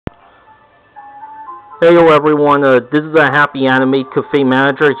Hello everyone, this is a Happy Anime Cafe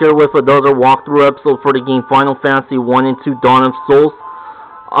Manager here with another walkthrough episode for the game Final Fantasy 1 and 2 Dawn of Souls.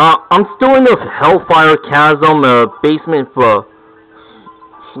 I'm still in the Hellfire Chasm basement for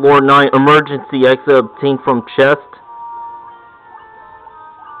floor 9 emergency exit obtained from chest.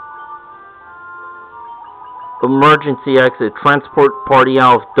 Emergency exit, transport party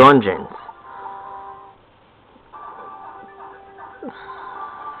out of dungeons.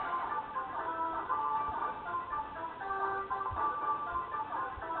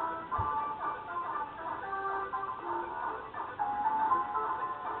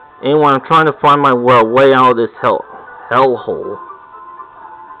 Anyway, I'm trying to find my way out of this hellhole.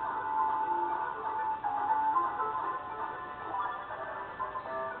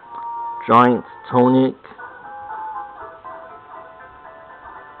 Giant's tonic.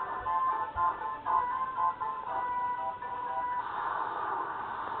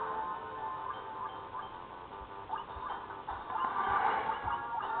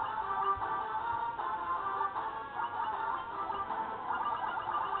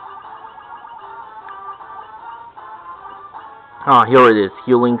 Ah, here it is,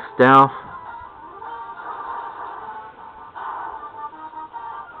 healing staff.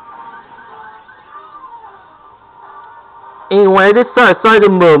 Anyway, I decided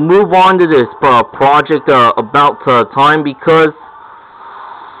to move on to this project about time because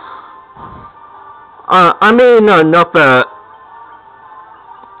I made enough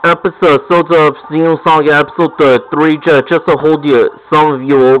episodes of Xenosaga episode 3 just to hold some of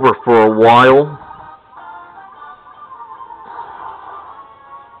you over for a while.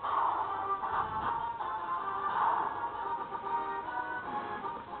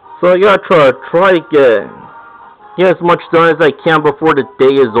 So I gotta try to get as much done as I can before the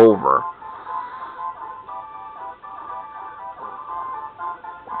day is over.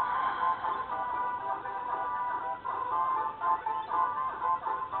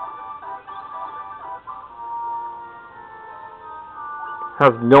 I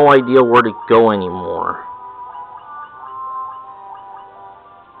have no idea where to go anymore.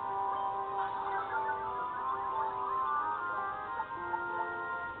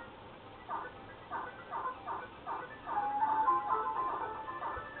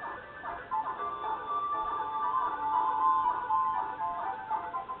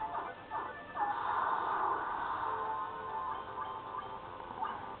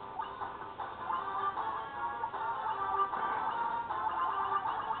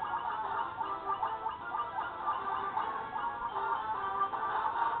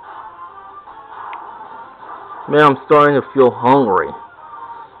 Man, I'm starting to feel hungry.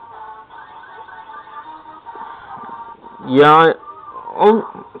 Yeah,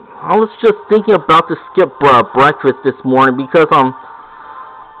 I was just thinking about to skip breakfast this morning because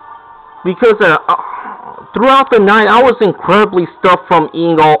throughout the night I was incredibly stuffed from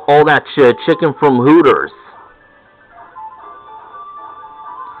eating all that chicken from Hooters.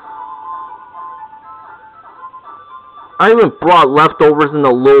 I even brought leftovers in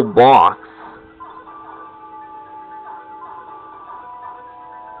a little box.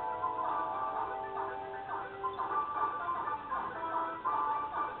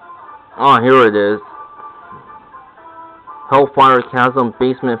 Ah, here it is. Hellfire Chasm,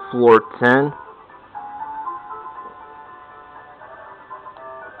 basement floor 10.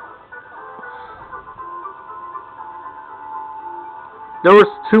 There was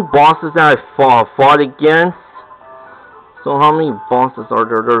 2 bosses that I fought against. So how many bosses are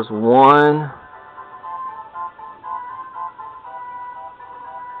there? There's 1.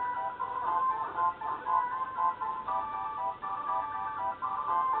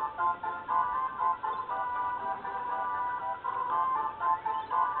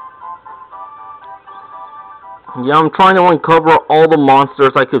 Yeah, I'm trying to uncover all the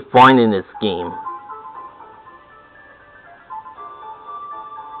monsters I could find in this game.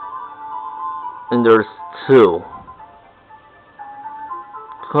 And there's 2.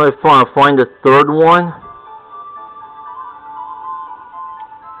 Can I find the 3rd one?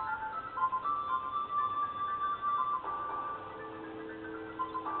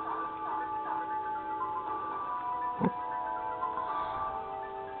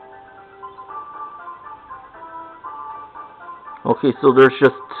 Okay, so there's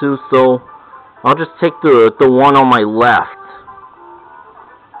just 2, so I'll just take the one on my left.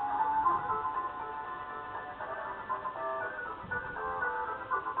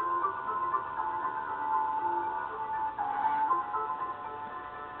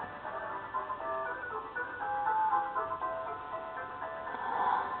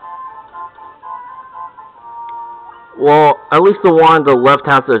 Well, at least the one on the left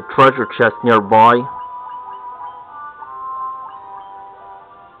has a treasure chest nearby.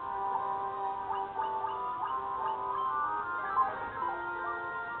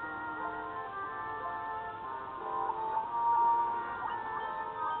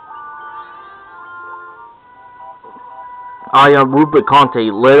 I am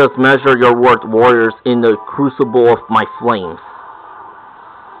Rubicante. Let us measure your worth, warriors, in the crucible of my flames.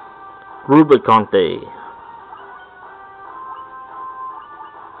 Rubicante.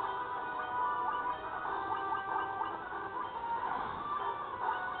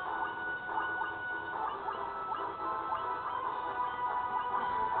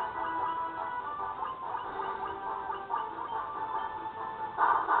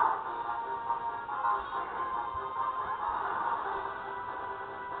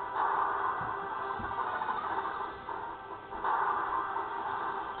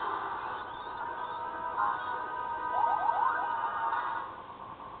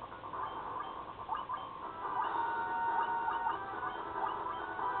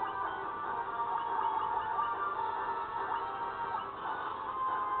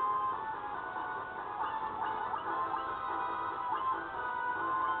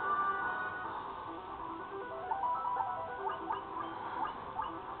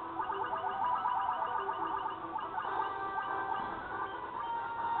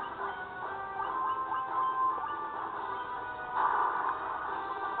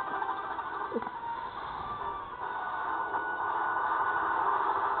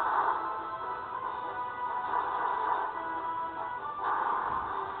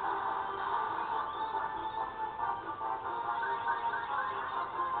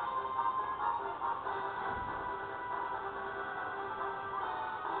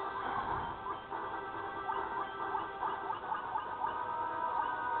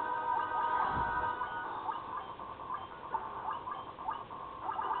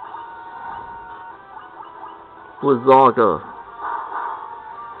 Blizzaga.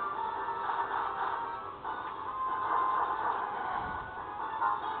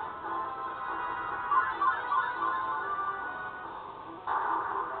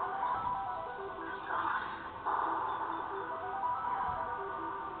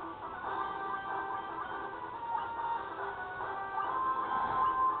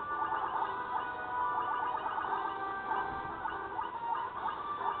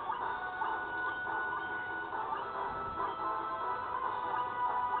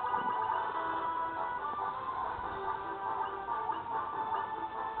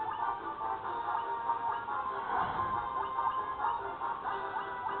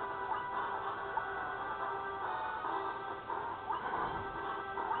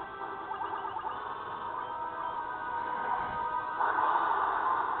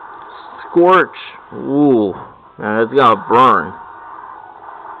 Scorch. Ooh, man, it's gotta burn.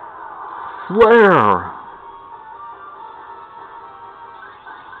 Flare.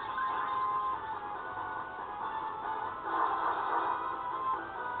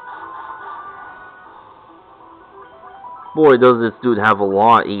 Boy, does this dude have a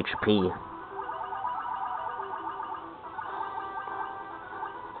lot of HP.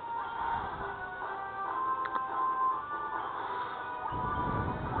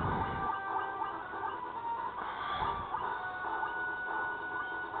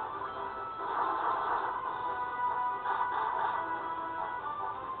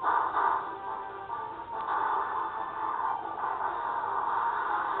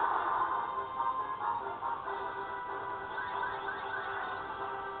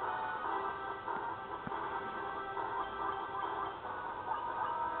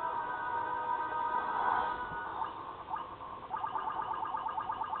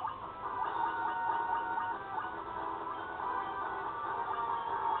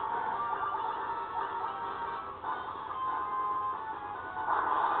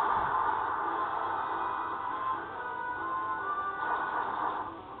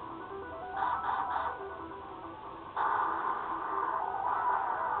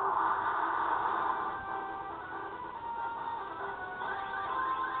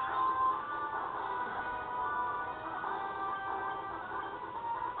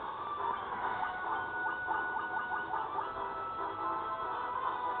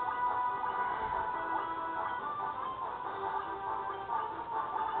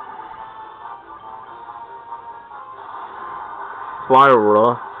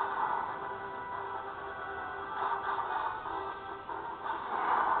 Fire.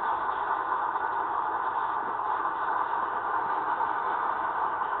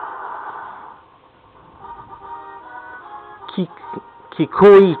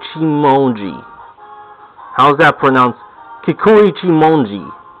 Kikuichimonji. How's that pronounced? Kikuichimonji.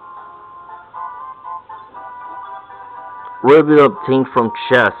 Ribbon obtained from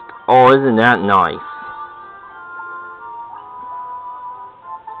chest. Oh, isn't that nice?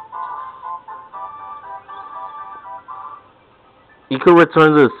 You can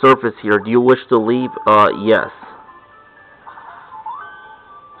return to the surface here. Do you wish to leave? Yes.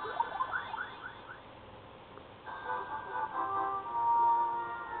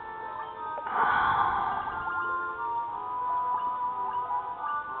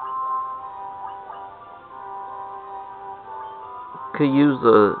 Could use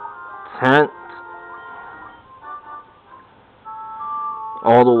a tent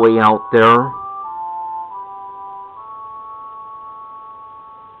all the way out there.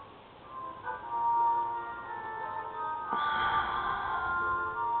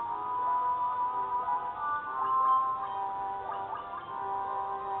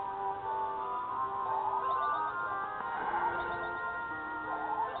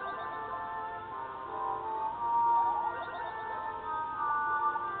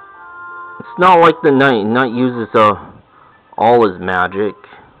 It's not like the knight. Knight uses all his magic.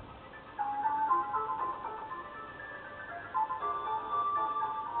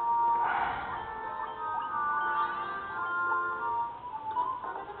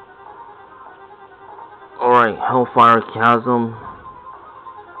 Alright, Hellfire Chasm.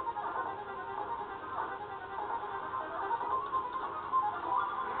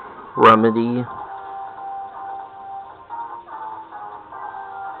 Remedy.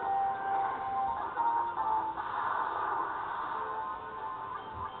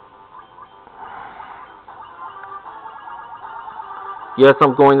 Yes,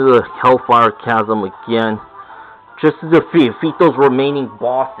 I'm going to the Hellfire Chasm again, just to defeat those remaining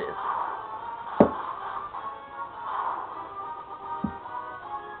bosses.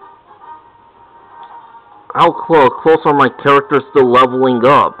 How close are my characters to leveling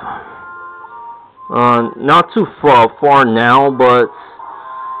up? Not too far now, but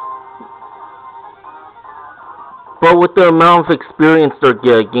with the amount of experience they're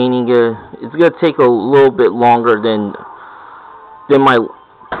gaining, it's gonna take a little bit longer than my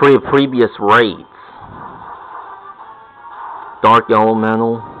previous raids. Dark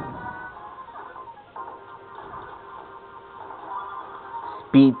Elemental.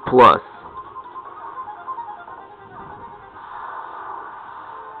 Speed Plus.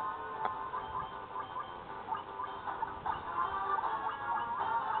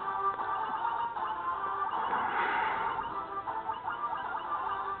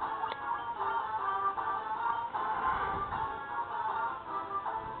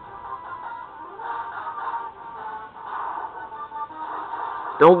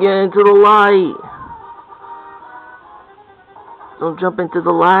 Don't get into the light. Don't jump into the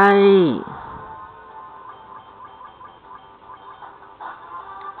light.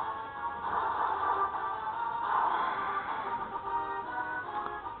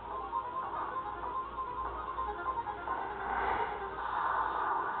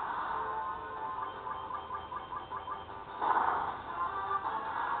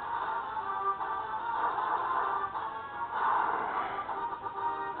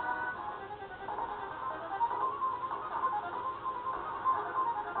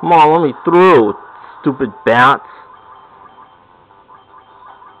 Come on, let me through, stupid bats.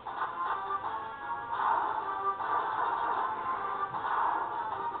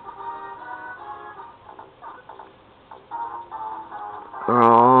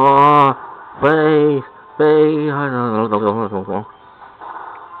 Oh, face. I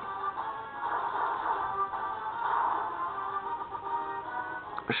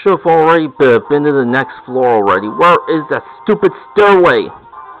should have already been to the next floor already. Where is that stupid stairway?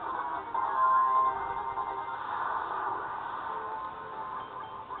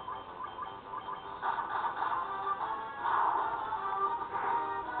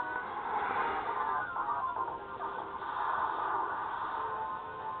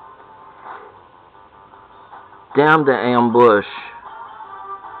 Damn the ambush.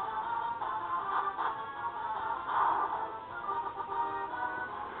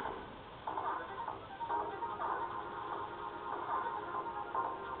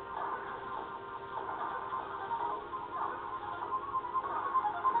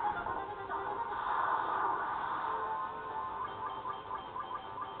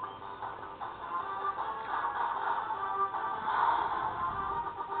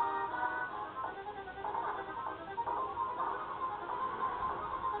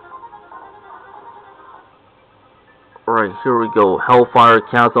 Alright, here we go. Hellfire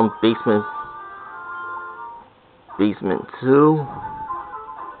Chasm Basement 2.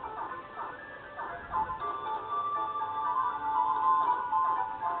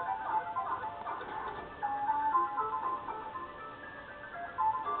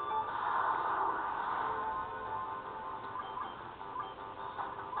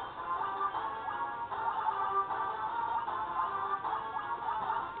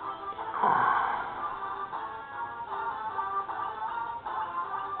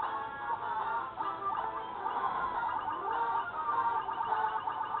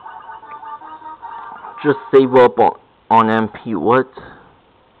 Just save up on MP. What?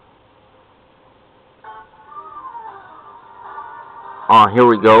 Here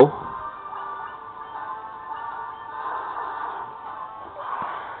we go.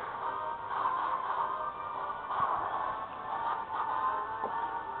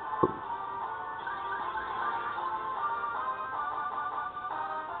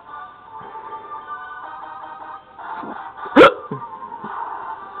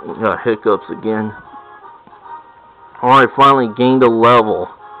 Got hiccups again. Alright, finally gained a level.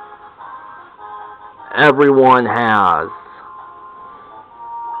 Everyone has.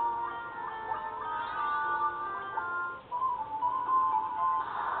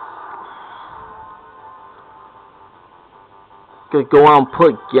 Gonna go out and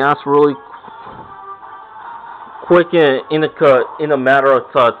put gas really quick in a matter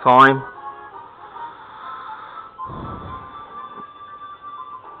of time.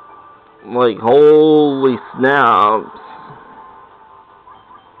 Like, holy snaps.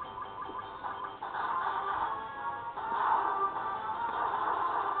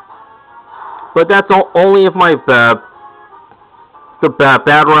 But that's only if the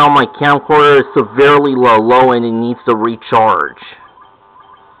battery on my camcorder is severely low and it needs to recharge.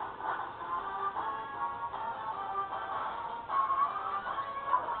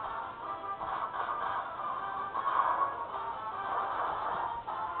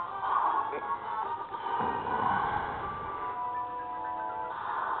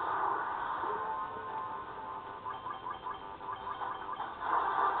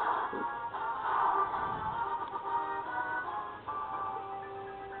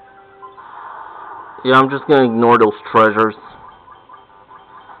 Yeah, I'm just gonna ignore those treasures.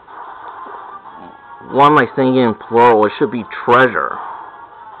 Why am I saying it in plural? It should be treasure.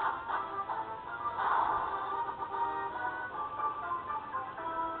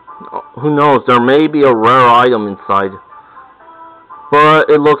 Who knows? There may be a rare item inside. But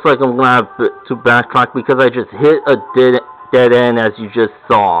it looks like I'm gonna have to backtrack because I just hit a dead end, as you just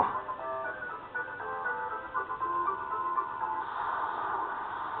saw.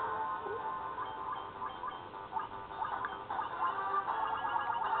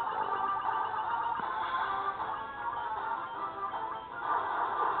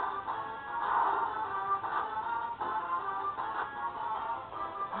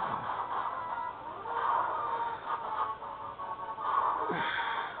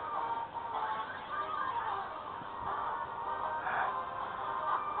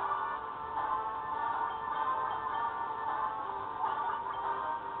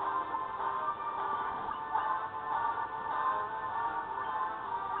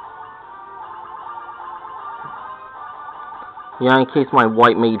 Yeah, in case my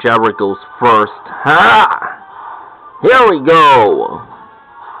white mage ever goes first. Ha! Here we go!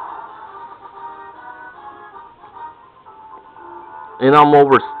 And I'm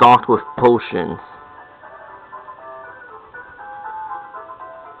overstocked with potions.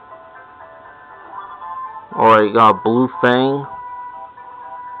 Alright, got Blue Fang.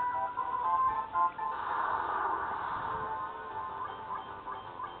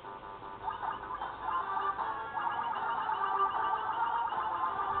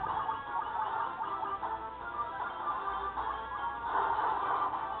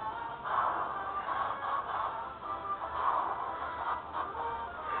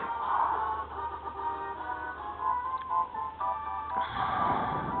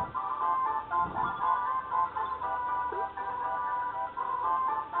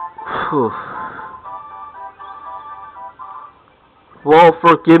 Well,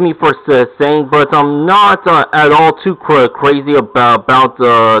 forgive me for saying, but I'm not at all too crazy about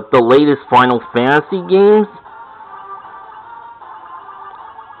the latest Final Fantasy games.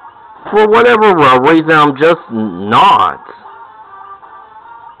 For whatever reason, I'm just not.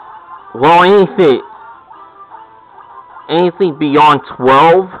 Well, anything beyond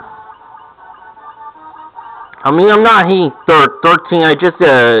 12. I mean, I'm not hitting 13, I just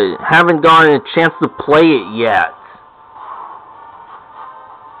haven't gotten a chance to play it yet.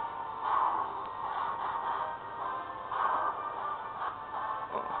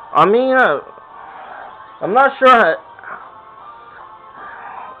 I mean, I'm not sure. I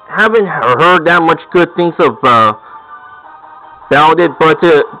haven't heard that much good things about it, but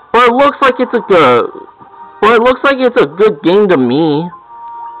it looks like it's a good game to me.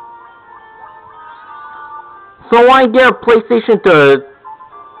 So I get a PlayStation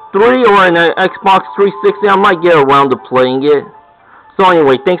 3 or an Xbox 360, I might get around to playing it. So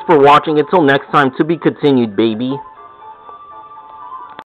anyway, thanks for watching. Until next time, to be continued, baby.